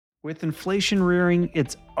With inflation rearing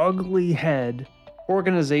its ugly head,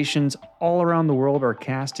 organizations all around the world are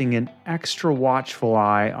casting an extra watchful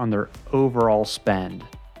eye on their overall spend.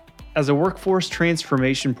 As a workforce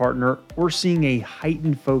transformation partner, we're seeing a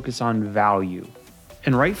heightened focus on value,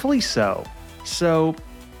 and rightfully so. So,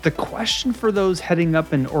 the question for those heading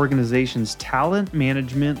up an organization's talent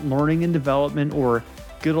management, learning and development, or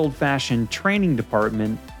good old-fashioned training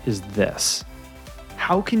department is this: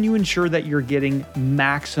 how can you ensure that you're getting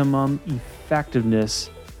maximum effectiveness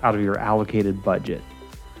out of your allocated budget?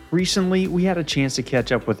 Recently, we had a chance to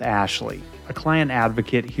catch up with Ashley, a client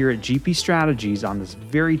advocate here at GP Strategies, on this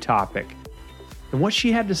very topic. And what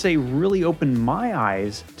she had to say really opened my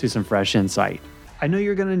eyes to some fresh insight. I know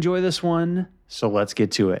you're going to enjoy this one, so let's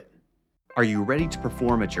get to it. Are you ready to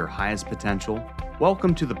perform at your highest potential?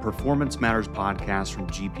 Welcome to the Performance Matters podcast from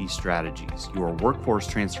GP Strategies, your workforce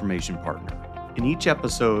transformation partner. In each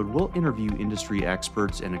episode, we'll interview industry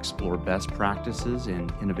experts and explore best practices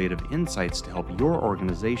and innovative insights to help your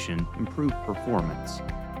organization improve performance.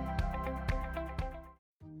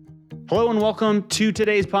 Hello and welcome to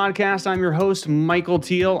today's podcast. I'm your host, Michael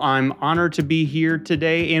Teal. I'm honored to be here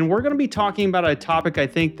today, and we're going to be talking about a topic I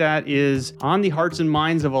think that is on the hearts and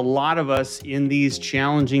minds of a lot of us in these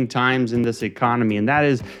challenging times in this economy, and that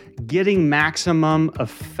is getting maximum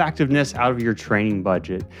effectiveness out of your training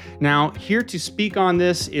budget. Now, here to speak on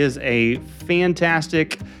this is a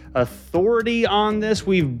fantastic authority on this.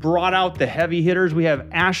 We've brought out the heavy hitters. We have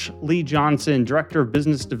Ashley Johnson, Director of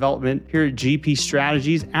Business Development here at GP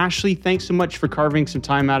Strategies. Ashley, thanks so much for carving some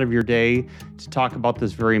time out of your day to talk about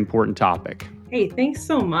this very important topic. Hey, thanks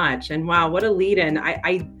so much. And wow, what a lead in.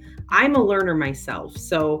 I'm a learner myself.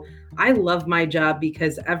 So I love my job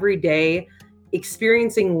because every day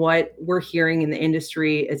experiencing what we're hearing in the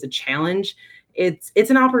industry is a challenge. It's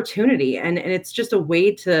an opportunity, and it's just a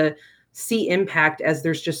way to see impact, as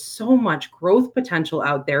there's just so much growth potential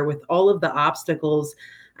out there with all of the obstacles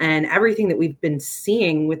and everything that we've been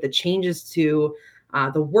seeing with the changes to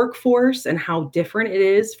the workforce and how different it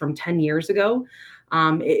is from 10 years ago.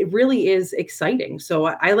 It really is exciting. So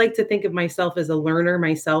I like to think of myself as a learner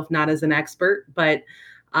myself, not as an expert, but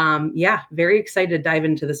very excited to dive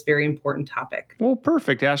into this very important topic. Well,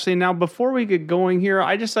 perfect, Ashley. Now, before we get going here,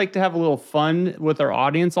 I just like to have a little fun with our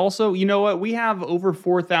audience. Also, you know what? We have over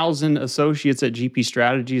 4,000 associates at GP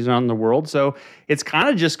Strategies around the world, so it's kind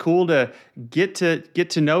of just cool to get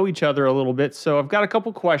to know each other a little bit. So I've got a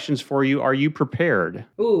couple questions for you. Are you prepared?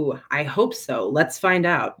 Ooh, I hope so. Let's find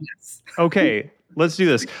out. Yes. Okay. Let's do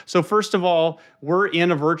this. So first of all, we're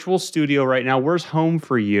in a virtual studio right now. Where's home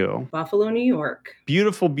for you? Buffalo, New York.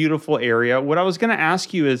 Beautiful, beautiful area. What I was going to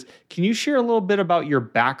ask you is, can you share a little bit about your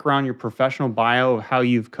background, your professional bio of how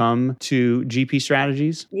you've come to GP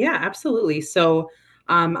Strategies? Yeah, absolutely. So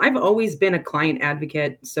I've always been a client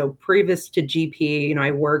advocate. So previous to GP,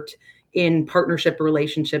 I worked in partnership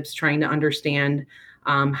relationships trying to understand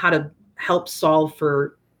how to help solve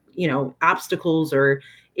for, obstacles or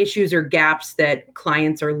issues or gaps that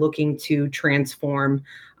clients are looking to transform.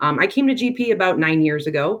 I came to GP about 9 years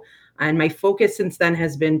ago, and my focus since then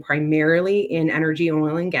has been primarily in energy,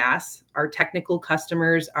 oil, and gas. Our technical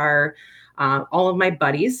customers are all of my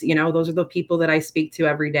buddies. Those are the people that I speak to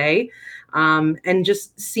every day. And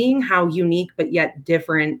just seeing how unique but yet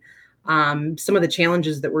different some of the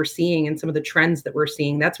challenges that we're seeing and some of the trends that we're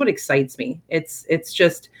seeing, that's what excites me. It's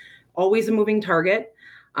just always a moving target.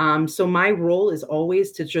 So my role is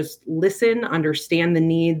always to just listen, understand the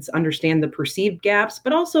needs, understand the perceived gaps,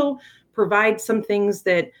 but also provide some things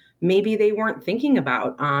that maybe they weren't thinking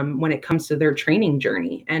about when it comes to their training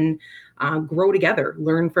journey, and grow together,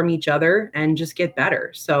 learn from each other, and just get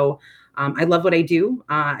better. So I love what I do.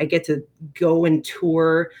 I get to go and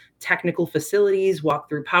tour technical facilities, walk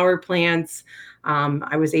through power plants.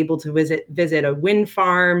 I was able to visit a wind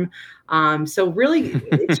farm. So really,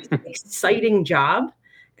 it's just an exciting job.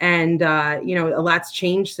 And, a lot's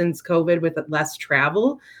changed since COVID with less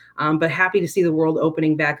travel, but happy to see the world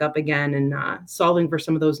opening back up again and solving for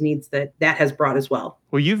some of those needs that has brought as well.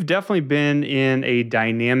 Well, you've definitely been in a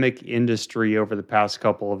dynamic industry over the past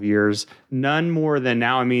couple of years, none more than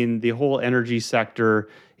now. I mean, the whole energy sector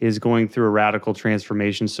is going through a radical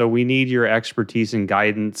transformation. So we need your expertise and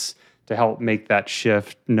guidance to help make that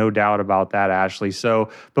shift. No doubt about that, Ashley. So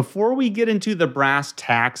before we get into the brass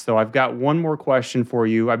tacks, though, I've got one more question for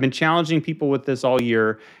you. I've been challenging people with this all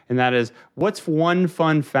year, and that is, what's one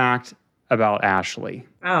fun fact about Ashley?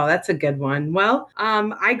 Oh, that's a good one. Well,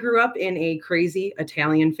 I grew up in a crazy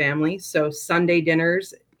Italian family. So Sunday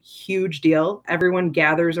dinners, huge deal. Everyone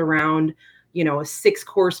gathers around, a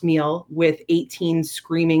 6-course meal with 18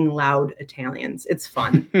 screaming loud Italians. It's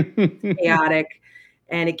fun, chaotic.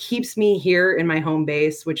 and it keeps me here in my home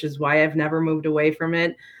base, which is why I've never moved away from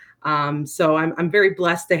it. So I'm very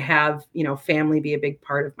blessed to have, family be a big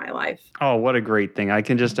part of my life. Oh, what a great thing. I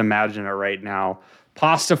can just imagine it right now.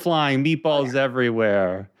 Pasta flying, meatballs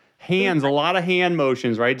everywhere. Hands, a lot of hand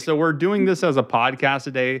motions, right? So we're doing this as a podcast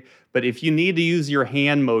today, but if you need to use your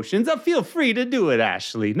hand motions, feel free to do it,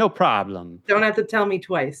 Ashley. No problem. Don't have to tell me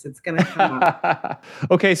twice. It's going to come up.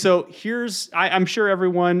 Okay, so I'm sure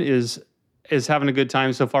everyone is having a good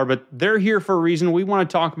time so far, but they're here for a reason. We want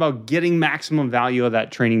to talk about getting maximum value of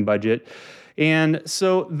that training budget. And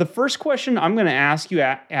so the first question I'm going to ask you,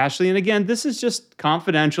 Ashley, and again, this is just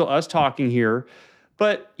confidential, us talking here,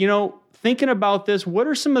 but, thinking about this, what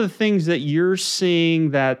are some of the things that you're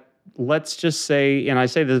seeing that, let's just say, and I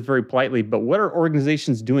say this very politely, but what are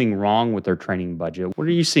organizations doing wrong with their training budget? What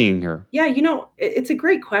are you seeing here? Yeah, it's a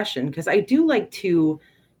great question because I do like to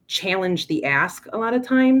challenge the ask a lot of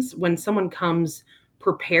times when someone comes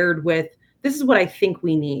prepared with, this is what I think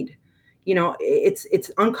we need.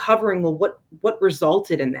 It's uncovering, well, what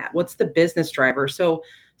resulted in that? What's the business driver? So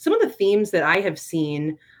some of the themes that I have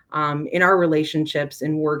seen in our relationships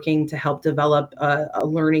and working to help develop a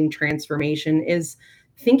learning transformation is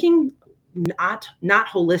thinking not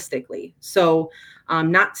holistically. So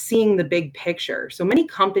not seeing the big picture. So many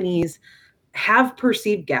companies have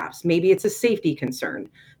perceived gaps. Maybe it's a safety concern.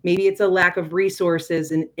 Maybe it's a lack of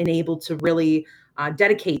resources and able to really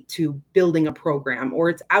dedicate to building a program, or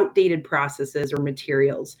it's outdated processes or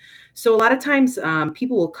materials. So a lot of times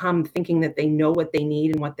people will come thinking that they know what they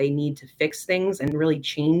need and what they need to fix things and really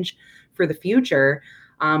change for the future.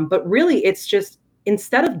 But really, it's just,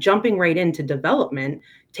 instead of jumping right into development,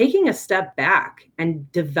 taking a step back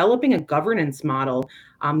and developing a governance model,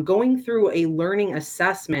 going through a learning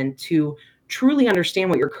assessment to truly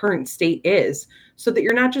understand what your current state is, so that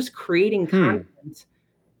you're not just creating content,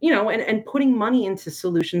 and putting money into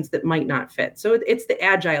solutions that might not fit. So it's the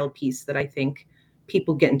agile piece that I think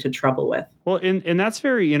people get into trouble with. Well, and that's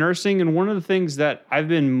very interesting. And one of the things that I've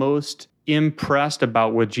been most impressed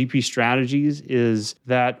about with GP Strategies is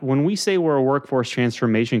that when we say we're a workforce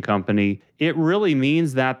transformation company, it really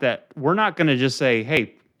means that we're not going to just say,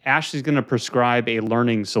 hey, Ashley's going to prescribe a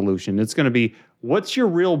learning solution. It's going to be, what's your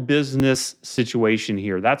real business situation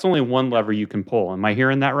here? That's only one lever you can pull. Am I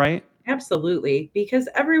hearing that right? Absolutely. Because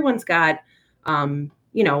everyone's got,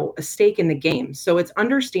 a stake in the game. So it's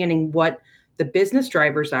understanding what the business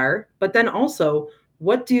drivers are, but then also,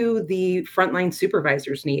 what do the frontline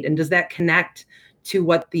supervisors need? And does that connect to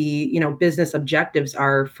what the, business objectives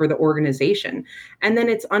are for the organization? And then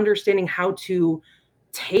it's understanding how to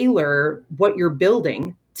tailor what you're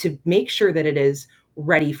building to make sure that it is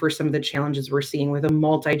ready for some of the challenges we're seeing with a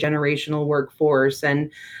multi-generational workforce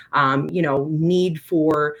and, need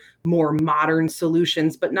for more modern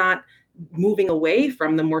solutions, but not moving away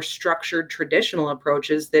from the more structured traditional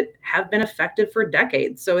approaches that have been effective for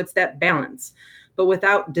decades. So it's that balance, but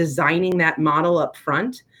without designing that model up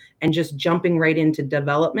front and just jumping right into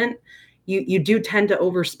development, you do tend to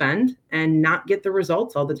overspend and not get the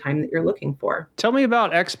results all the time that you're looking for. Tell me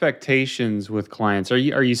about expectations with clients. Are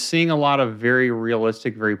you seeing a lot of very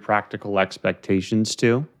realistic, very practical expectations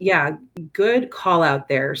too? Yeah, good call out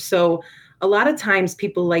there. So a lot of times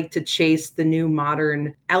people like to chase the new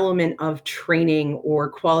modern element of training or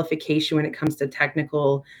qualification when it comes to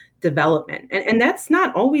technical development. And that's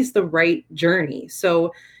not always the right journey.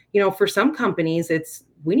 So, for some companies,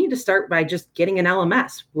 we need to start by just getting an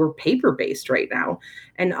LMS. We're paper-based right now.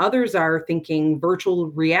 And others are thinking virtual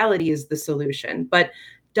reality is the solution, but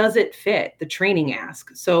does it fit the training ask?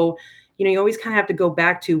 So, you always kind of have to go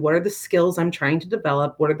back to, what are the skills I'm trying to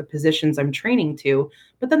develop? What are the positions I'm training to?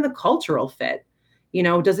 But then the cultural fit,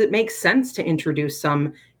 does it make sense to introduce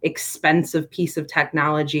some expensive piece of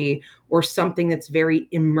technology or something that's very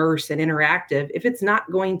immersive and interactive if it's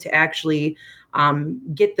not going to actually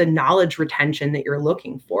get the knowledge retention that you're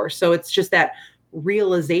looking for? So it's just that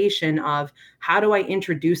realization of, how do I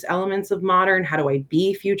introduce elements of modern? How do I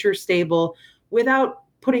be future stable without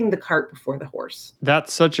putting the cart before the horse?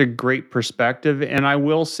 That's such a great perspective. And I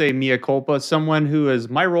will say, mea culpa, someone who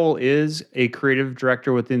my role is a creative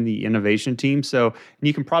director within the innovation team. So, and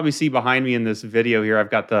you can probably see behind me in this video here,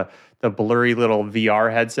 I've got the blurry little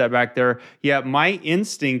VR headset back there. Yeah, my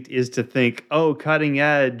instinct is to think, oh, cutting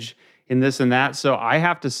edge in this and that. So I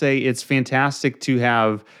have to say, it's fantastic to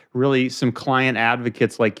have really some client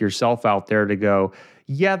advocates like yourself out there to go,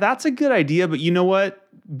 yeah, that's a good idea. But you know what?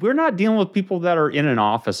 We're not dealing with people that are in an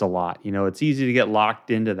office a lot. It's easy to get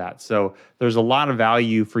locked into that. So there's a lot of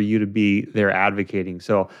value for you to be there advocating.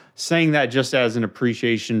 So saying that just as an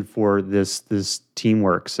appreciation for this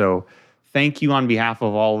teamwork. So thank you on behalf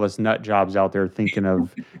of all of us nut jobs out there thinking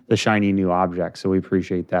of the shiny new object. So we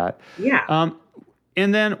appreciate that. Yeah.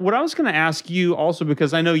 And then what I was going to ask you also,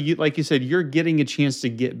 because I know you, like you said, you're getting a chance to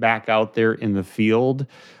get back out there in the field.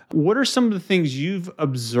 What are some of the things you've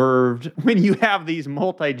observed when you have these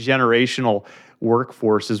multi-generational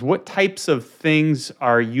workforces? What types of things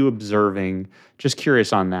are you observing? Just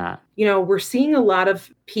curious on that. We're seeing a lot of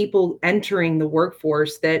people entering the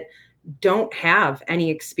workforce that don't have any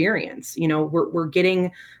experience. We're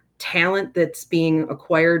getting talent that's being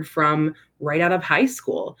acquired from right out of high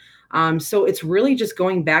school. So it's really just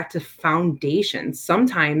going back to foundations.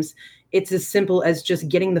 Sometimes it's as simple as just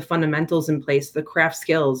getting the fundamentals in place, the craft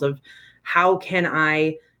skills of how can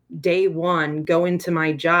I, day one, go into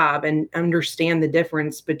my job and understand the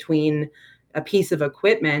difference between a piece of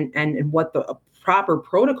equipment and what the proper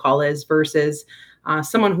protocol is versus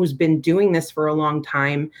someone who's been doing this for a long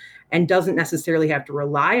time and doesn't necessarily have to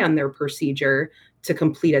rely on their procedure to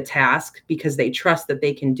complete a task because they trust that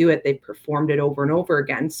they can do it. They've performed it over and over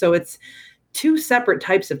again. So it's two separate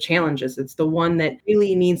types of challenges. It's the one that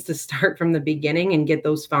really needs to start from the beginning and get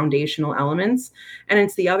those foundational elements. And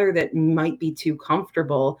it's the other that might be too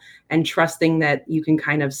comfortable and trusting that you can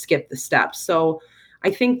kind of skip the steps. So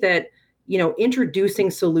I think that, introducing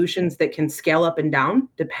solutions that can scale up and down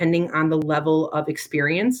depending on the level of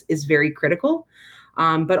experience is very critical.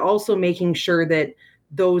 But also making sure that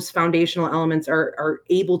those foundational elements are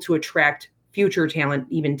able to attract future talent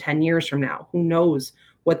even 10 years from now. Who knows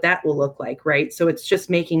what that will look like, right? So it's just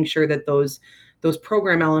making sure that those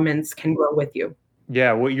program elements can grow with you.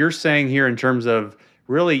 Yeah, what you're saying here in terms of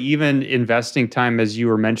really even investing time, as you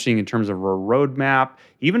were mentioning, in terms of a roadmap,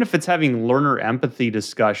 even if it's having learner empathy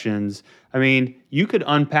discussions, I mean, you could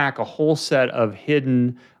unpack a whole set of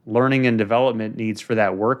hidden learning and development needs for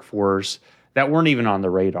that workforce that weren't even on the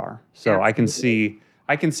radar. So Absolutely.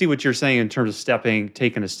 I can see what you're saying in terms of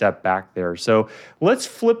taking a step back there. So let's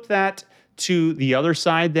flip that to the other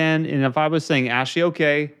side then. And if I was saying, Ashley,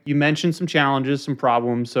 okay, you mentioned some challenges, some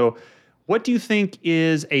problems. So what do you think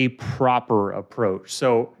is a proper approach?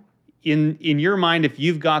 So in your mind, if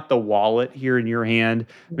you've got the wallet here in your hand,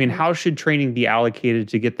 I mean, how should training be allocated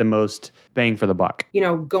to get the most bang for the buck?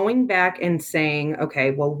 Going back and saying,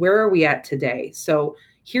 okay, well, where are we at today? So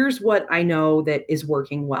here's what I know that is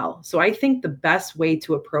working well. So I think the best way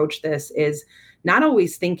to approach this is not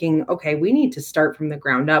always thinking, okay, we need to start from the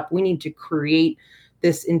ground up. We need to create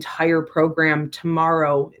this entire program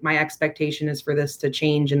tomorrow. My expectation is for this to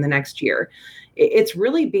change in the next year. It's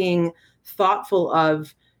really being thoughtful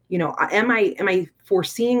of, am I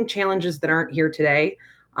foreseeing challenges that aren't here today?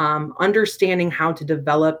 Understanding how to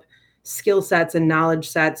develop skill sets and knowledge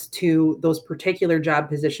sets to those particular job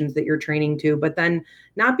positions that you're training to, but then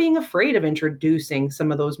not being afraid of introducing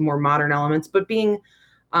some of those more modern elements, but being,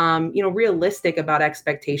 realistic about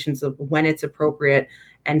expectations of when it's appropriate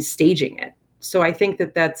and staging it. So I think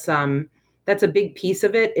that's a big piece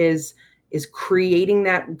of it is creating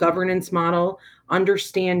that governance model,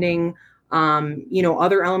 understanding,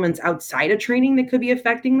 other elements outside of training that could be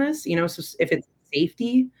affecting this. So if it's a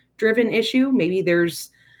safety driven issue, maybe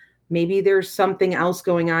there's something else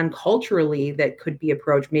going on culturally that could be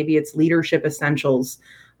approached. Maybe it's leadership essentials.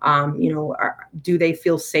 Do they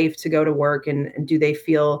feel safe to go to work and do they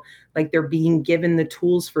feel like they're being given the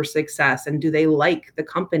tools for success, and do they like the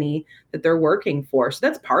company that they're working for? So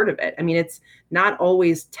that's part of it. I mean, it's not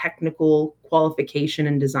always technical qualification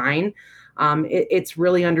and design. It's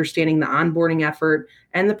really understanding the onboarding effort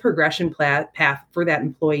and the progression path for that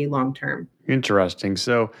employee long-term. Interesting.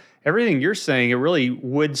 So everything you're saying, it really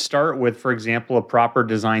would start with, for example, a proper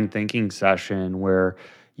design thinking session where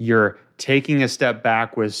you're taking a step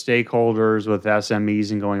back with stakeholders, with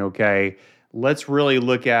SMEs, and going, okay, let's really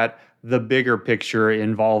look at the bigger picture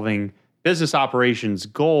involving business operations,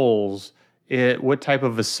 goals, what type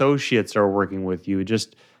of associates are working with you.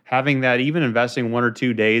 Just having that, even investing 1 or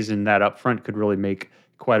 2 days in that upfront could really make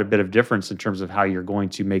quite a bit of difference in terms of how you're going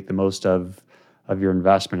to make the most of your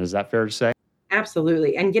investment. Is that fair to say?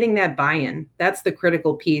 Absolutely. And getting that buy-in, that's the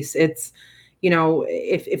critical piece. It's,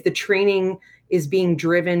 if the training is being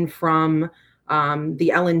driven from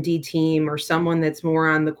the L&D team or someone that's more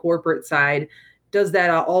on the corporate side, does that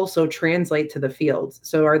also translate to the field?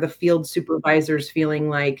 So are the field supervisors feeling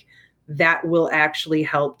like that will actually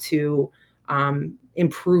help to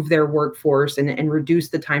improve their workforce and reduce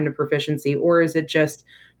the time to proficiency? Or is it just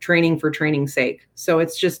training for training's sake? So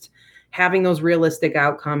it's just having those realistic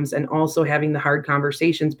outcomes and also having the hard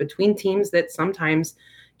conversations between teams that sometimes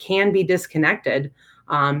can be disconnected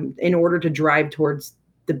in order to drive towards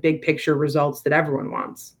the big picture results that everyone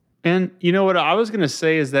wants. And you know what I was going to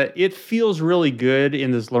say is that it feels really good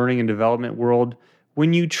in this learning and development world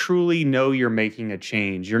when you truly know you're making a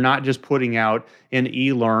change. You're not just putting out an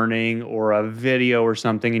e-learning or a video or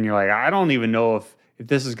something and you're like, I don't even know if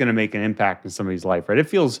this is going to make an impact in somebody's life, right? It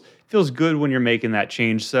feels good when you're making that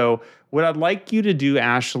change. So what I'd like you to do,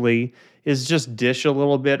 Ashley, is just dish a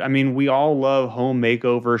little bit. I mean, we all love home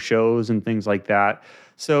makeover shows and things like that.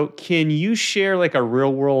 So can you share like a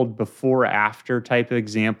real world before after type of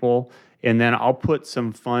example? And then I'll put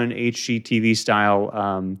some fun HGTV style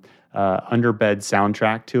underbed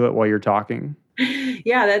soundtrack to it while you're talking.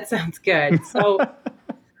 Yeah, that sounds good. So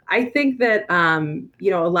I think that,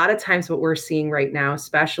 a lot of times what we're seeing right now,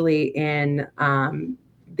 especially in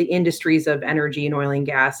the industries of energy and oil and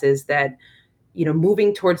gas, is that,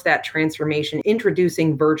 moving towards that transformation,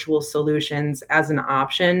 introducing virtual solutions as an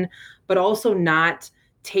option, but also not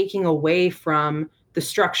taking away from the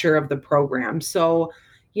structure of the program. So,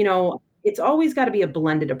 it's always got to be a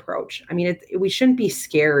blended approach. I mean, we shouldn't be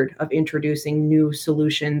scared of introducing new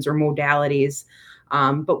solutions or modalities,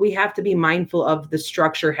 but we have to be mindful of the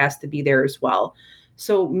structure has to be there as well.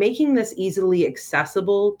 So making this easily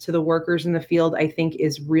accessible to the workers in the field, I think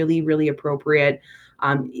is really, really appropriate,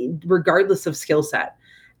 regardless of skill set.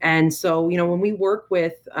 And so, when we work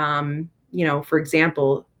with, for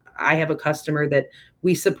example, I have a customer that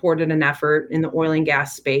we supported an effort in the oil and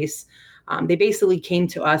gas space. They basically came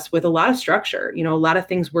to us with a lot of structure. A lot of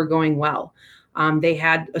things were going well. They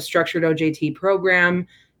had a structured OJT program.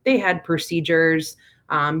 They had procedures.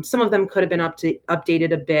 Some of them could have been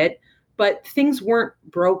updated a bit, but things weren't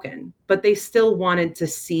broken. But they still wanted to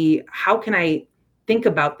see, how can I think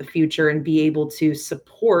about the future and be able to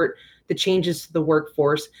support the changes to the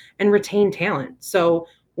workforce and retain talent? So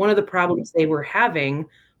one of the problems they were having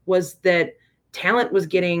was that talent was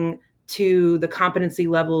getting to the competency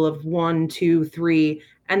level of 1, 2, 3,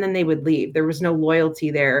 and then they would leave. There was no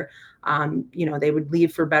loyalty there. They would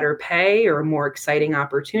leave for better pay or a more exciting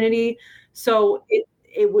opportunity. So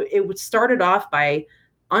it started off by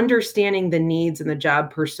understanding the needs and the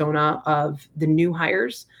job persona of the new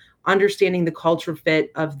hires, understanding the culture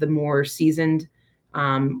fit of the more seasoned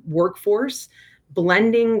workforce,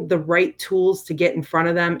 blending the right tools to get in front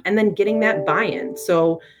of them, and then getting that buy-in.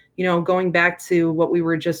 So, going back to what we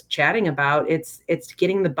were just chatting about, it's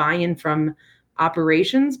getting the buy-in from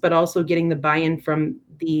operations, but also getting the buy-in from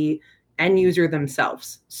the end user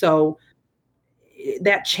themselves. So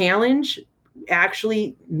that challenge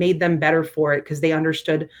actually made them better for it because they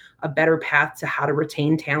understood a better path to how to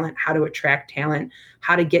retain talent, how to attract talent,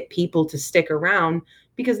 how to get people to stick around,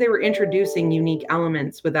 because they were introducing unique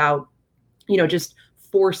elements without, just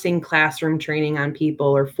forcing classroom training on people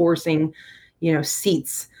or forcing,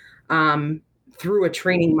 seats through a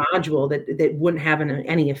training module that wouldn't have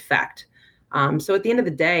any effect. So at the end of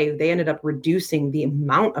the day, they ended up reducing the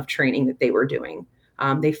amount of training that they were doing.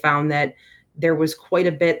 They found that there was quite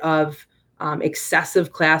a bit of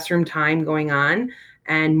excessive classroom time going on,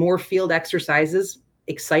 and more field exercises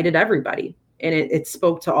excited everybody. And it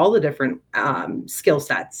spoke to all the different skill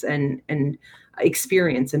sets and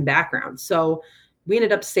experience and background. So we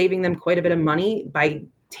ended up saving them quite a bit of money by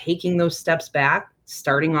taking those steps back,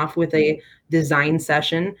 starting off with a design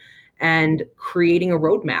session and creating a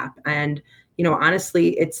roadmap. And,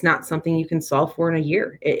 honestly, it's not something you can solve for in a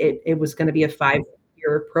year. It was going to be a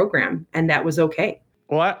 5-year program, and that was okay.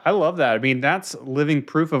 Well, I love that. I mean, that's living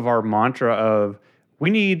proof of our mantra of we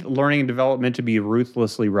need learning and development to be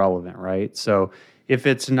ruthlessly relevant, right? So if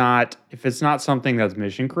it's not something that's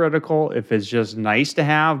mission critical, if it's just nice to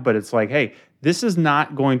have, but it's like, hey, this is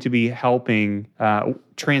not going to be helping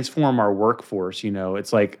transform our workforce.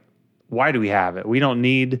 It's like, why do we have it? We don't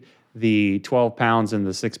need the 12 pounds in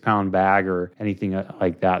the 6-pound bag or anything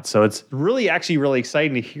like that. So it's actually really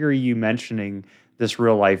exciting to hear you mentioning this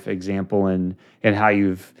real life example and how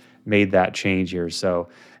you've made that change here. So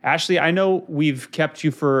Ashley, I know we've kept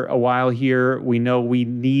you for a while here. We know we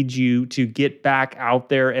need you to get back out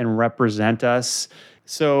there and represent us.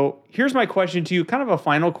 So here's my question to you. Kind of a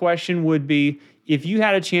final question would be, if you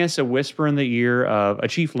had a chance to whisper in the ear of a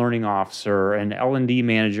chief learning officer, an L&D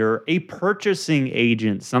manager, a purchasing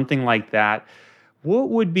agent, something like that, what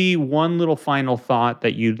would be one little final thought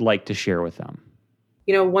that you'd like to share with them?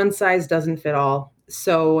 One size doesn't fit all.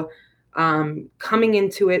 So coming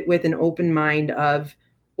into it with an open mind of,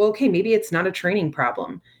 well, okay, maybe it's not a training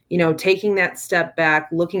problem. Taking that step back,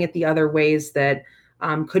 looking at the other ways that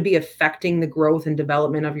could be affecting the growth and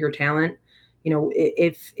development of your talent.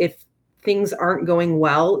 If things aren't going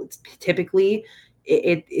well, typically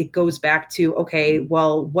it goes back to, okay,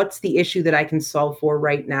 well, what's the issue that I can solve for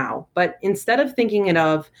right now? But instead of thinking it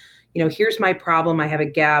of, here's my problem. I have a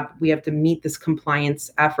gap. We have to meet this compliance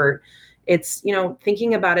effort. It's,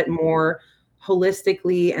 thinking about it more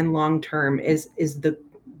holistically and long-term. Is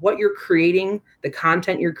what you're creating, the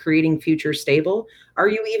content you're creating, future stable? Are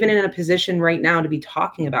you even in a position right now to be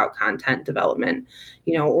talking about content development?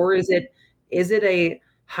 Or is it a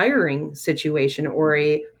hiring situation or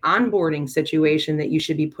a onboarding situation that you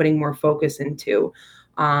should be putting more focus into?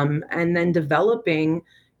 And then developing,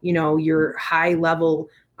 your high level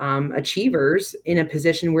achievers in a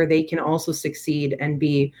position where they can also succeed and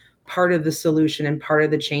be part of the solution and part of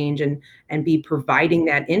the change, and be providing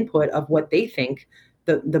that input of what they think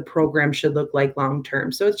the program should look like long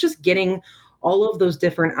term. So it's just getting all of those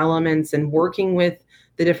different elements and working with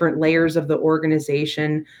the different layers of the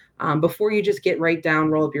organization before you just get right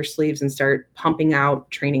down, roll up your sleeves and start pumping out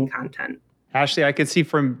training content. Ashley, I can see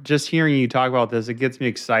from just hearing you talk about this, it gets me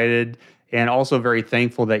excited and also very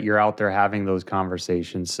thankful that you're out there having those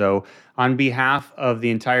conversations. So on behalf of the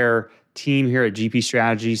entire team here at GP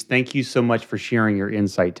Strategies, thank you so much for sharing your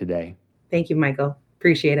insight today. Thank you, Michael.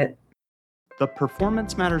 Appreciate it. The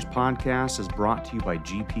Performance Matters podcast is brought to you by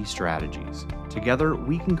GP Strategies. Together,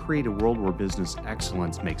 we can create a world where business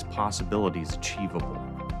excellence makes possibilities achievable.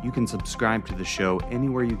 You can subscribe to the show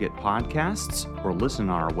anywhere you get podcasts or listen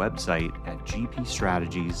on our website at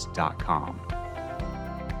gpstrategies.com.